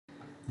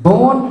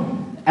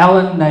Born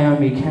Ellen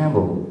Naomi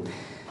Campbell,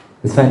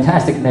 this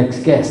fantastic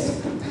next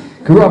guest,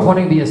 grew up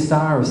wanting to be a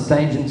star of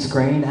stage and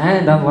screen,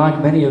 and unlike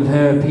many of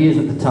her peers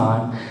at the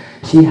time,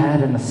 she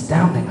had an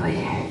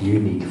astoundingly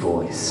unique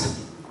voice.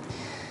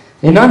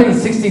 In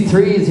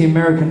 1963, as the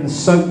American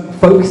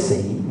folk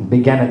scene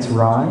began its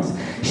rise,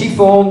 she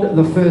formed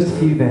the first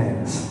few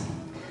bands.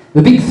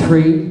 The Big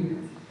Three,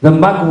 the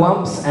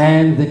Mugwumps,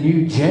 and the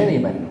New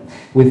Journeymen,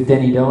 with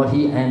Denny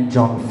Doherty and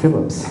John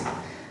Phillips.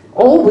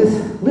 All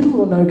with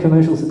little or no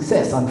commercial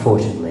success,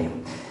 unfortunately.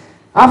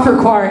 After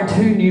acquiring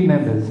 2 new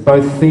members,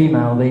 both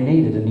female, they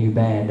needed a new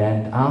band,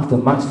 and after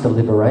much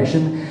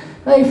deliberation,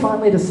 they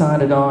finally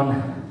decided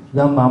on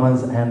the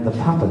Mamas and the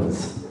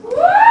Papas.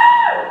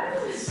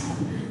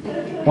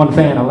 One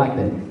fan, I liked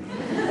it.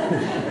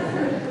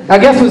 Our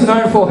guest was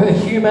known for her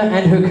humour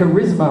and her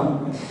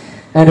charisma,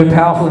 and her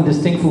powerful and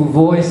distinctful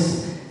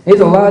voice is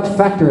a large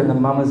factor in the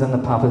Mamas and the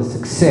Papas'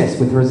 success,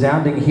 with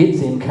resounding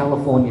hits in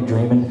California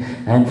Dreamin'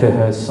 and for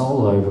her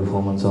solo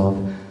performance of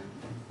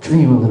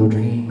Dream a Little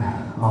Dream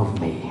of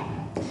Me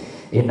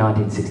in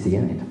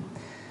 1968.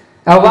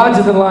 Our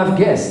larger-than-life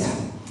guest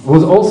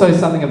was also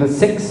something of a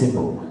sex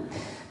symbol,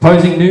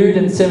 posing nude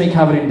and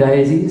semi-covered in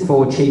daisies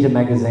for Cheetah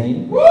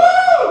magazine,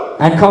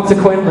 and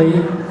consequently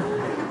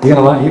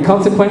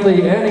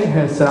earning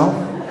herself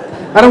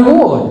an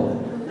award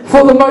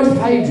for the most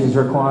pages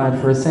required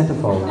for a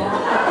centerfold.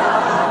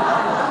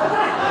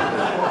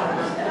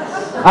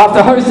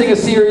 After hosting a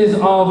series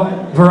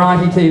of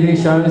variety TV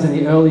shows in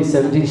the early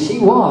 70s, she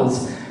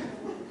was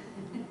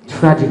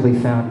tragically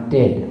found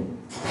dead.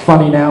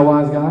 Funny now,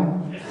 wise guy?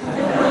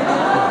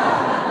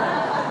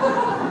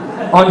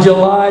 On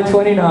July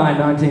 29,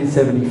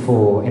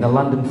 1974, in a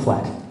London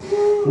flat,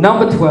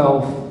 number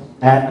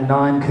 12 at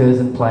 9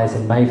 Curzon Place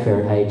in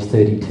Mayfair at age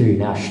 32.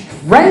 Now,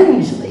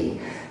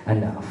 strangely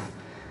enough,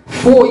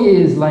 4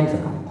 years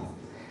later,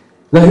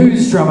 the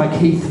Who's drummer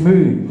Keith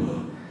Moon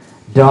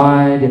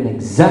died in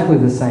exactly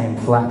the same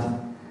flat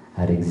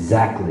at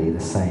exactly the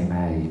same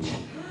age.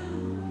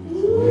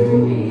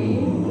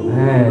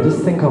 Man,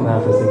 just think on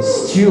that for a second.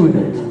 Stew in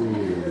it.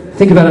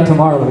 Think about it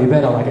tomorrow, it'll be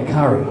better like a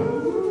curry.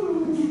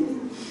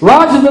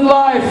 Larger than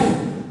life,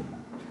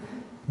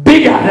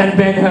 bigger than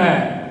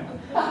Ben-Hur,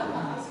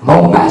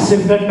 more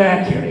massive than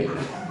Mercury.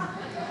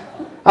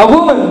 A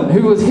woman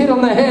who was hit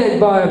on the head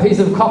by a piece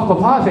of copper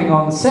piping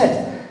on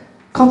set,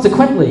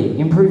 consequently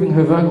improving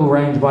her vocal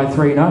range by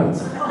 3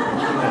 notes.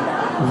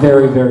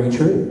 Very, very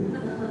true.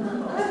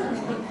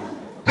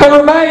 Her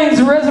remains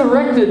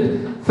resurrected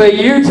for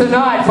you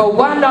tonight, for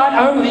one night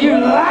only, you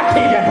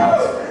lucky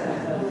girls.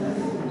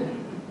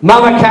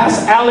 Mama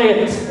Cass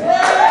Elliott.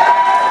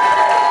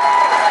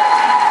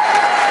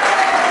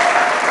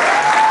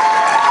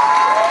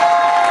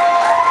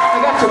 I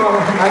got you, Mama.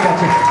 I got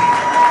you.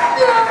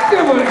 Yeah,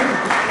 good work.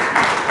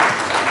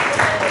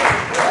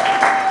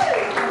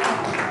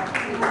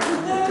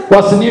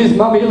 What's the news,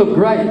 Mama? You look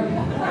great.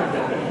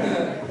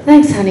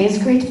 Thanks, honey. It's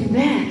great to be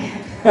back.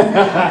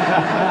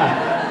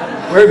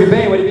 Where have you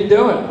been? What have you been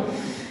doing?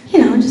 You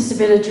know, just a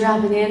bit of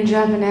dropping in,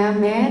 dropping out,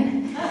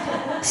 man.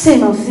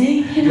 Same old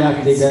thing, you know. Yeah, I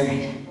can dig that.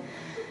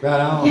 Right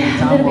on.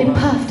 Yeah, a little bit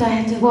puffed. I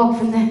had to walk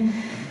from the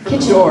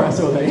kitchen. Sure, I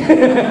saw that.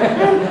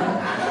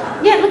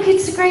 Yeah, look,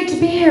 it's great to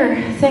be here.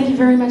 Thank you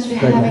very much for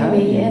having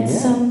me.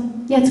 It's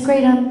it's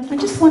great. I'm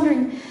just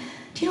wondering,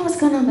 do you know what's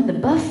going on with the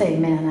buffet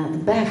man out the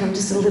back? I'm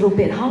just a little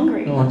bit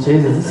hungry. Oh,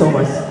 Jesus, it's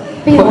almost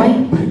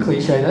anyway,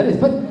 cliche that is,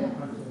 but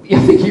I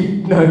think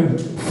you know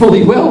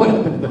fully well what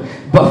happened to the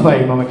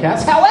buffet, Mama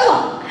Cass.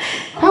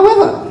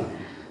 However,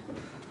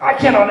 I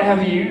cannot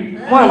have you,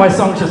 one of my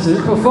songstresses,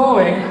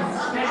 performing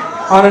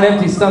on an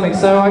empty stomach,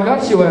 so I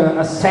got you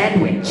a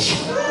sandwich.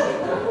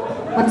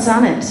 What's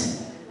on it?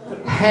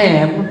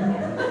 Ham.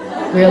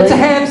 Really? It's a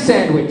ham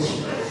sandwich.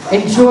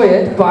 Enjoy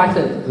it, bite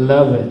it,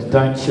 love it,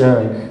 don't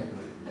choke.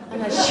 I'm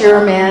not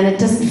sure, man. It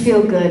doesn't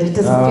feel good. It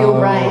doesn't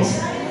feel right.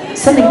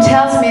 Something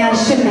tells me I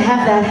shouldn't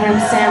have that ham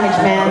sandwich,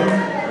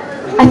 man.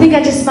 I think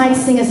I just might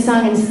sing a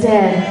song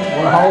instead.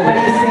 Well, what do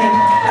you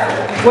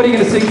think? What are you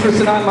going to sing for us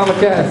tonight, Mama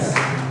Cass?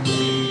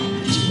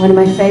 One of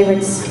my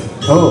favorites.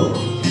 Oh.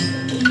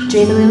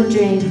 Dream a Little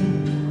Dream.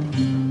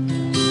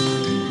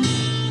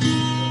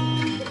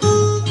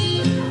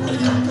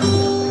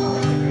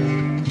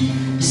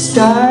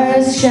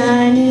 Stars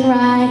shining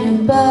right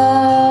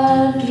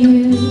above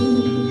you.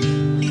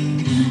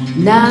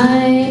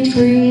 Night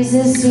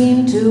breezes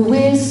seem to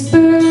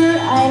whisper,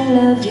 I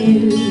love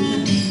you.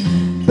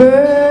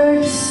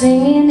 Birds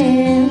singing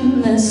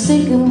in the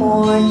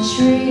sycamore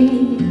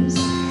trees.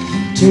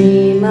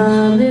 Dream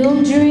a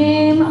little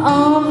dream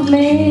of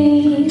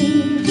me.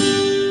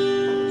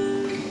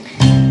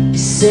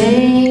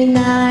 Say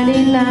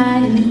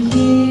nighty-night and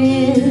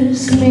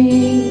kiss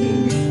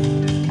me.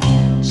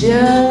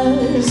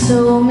 Just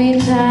hold me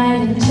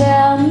tight and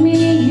tell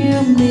me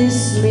you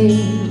miss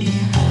me.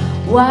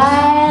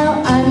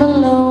 While I'm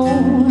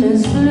alone,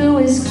 as blue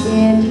as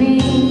can be.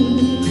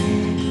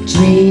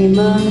 Dream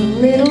a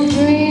little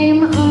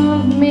dream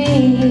of me.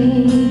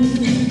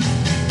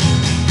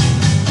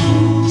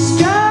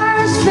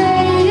 Stars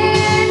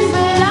fading,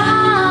 but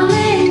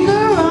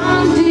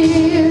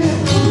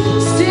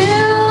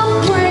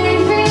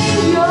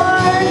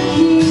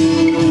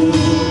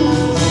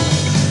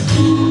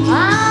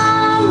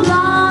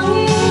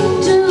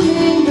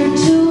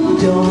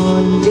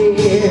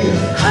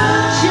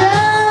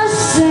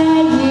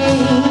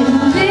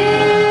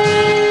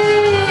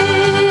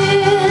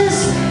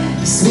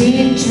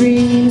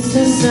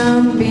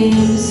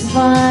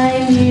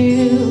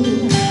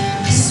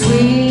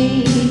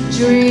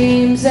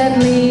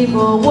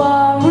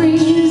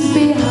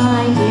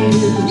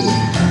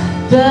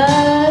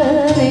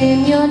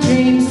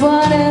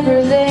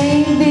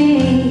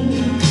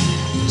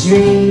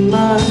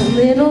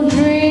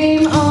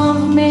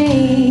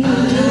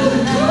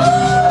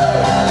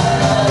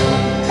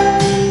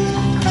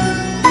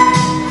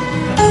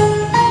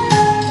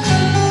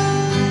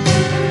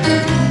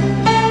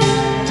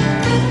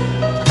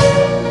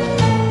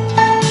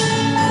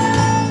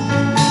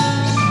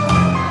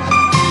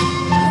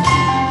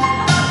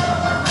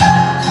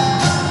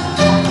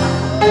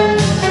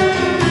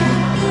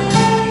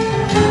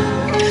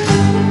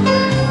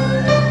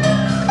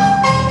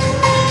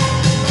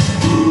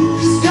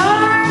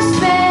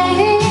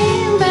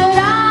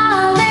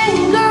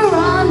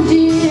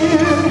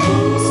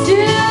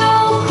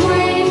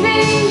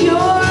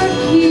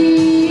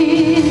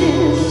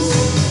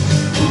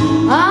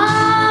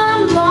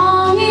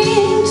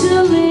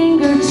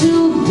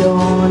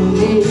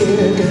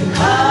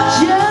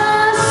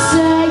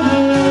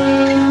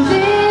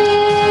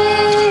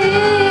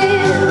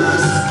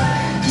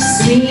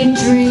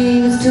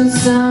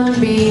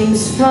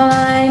sunbeams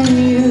find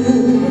you.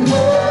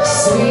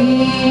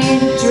 Sweet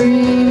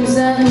dreams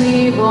that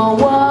leave all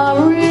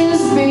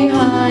worries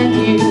behind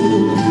you.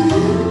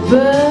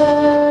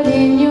 But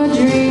in your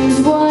dreams,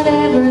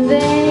 whatever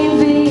they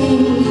be,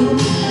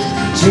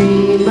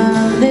 dream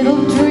a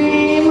little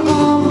dream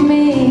of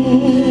me.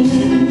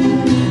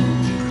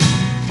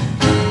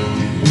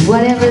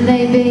 Whatever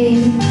they be.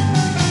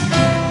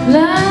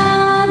 La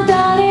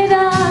da da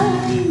da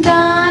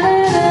da da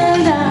da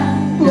da da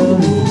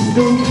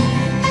da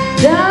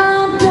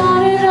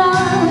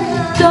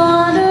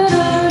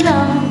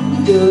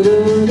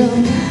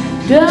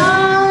da da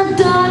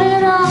da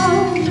da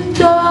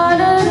da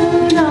da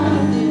da,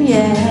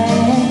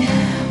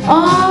 yeah.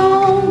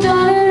 Oh, da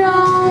da da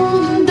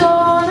da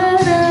da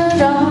da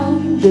da.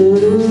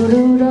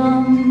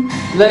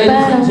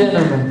 Ladies and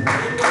gentlemen,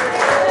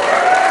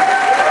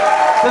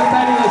 the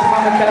fabulous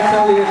Mama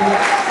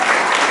Castlemaine.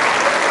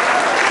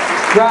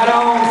 Right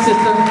on,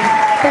 sister.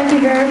 Thank you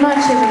very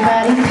much,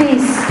 everybody.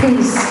 Peace,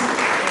 peace.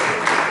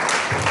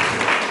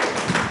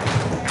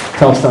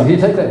 Top stuff. You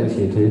take that with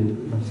you, too.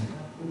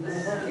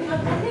 I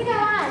think I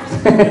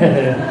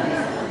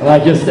have.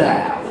 Like your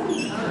style.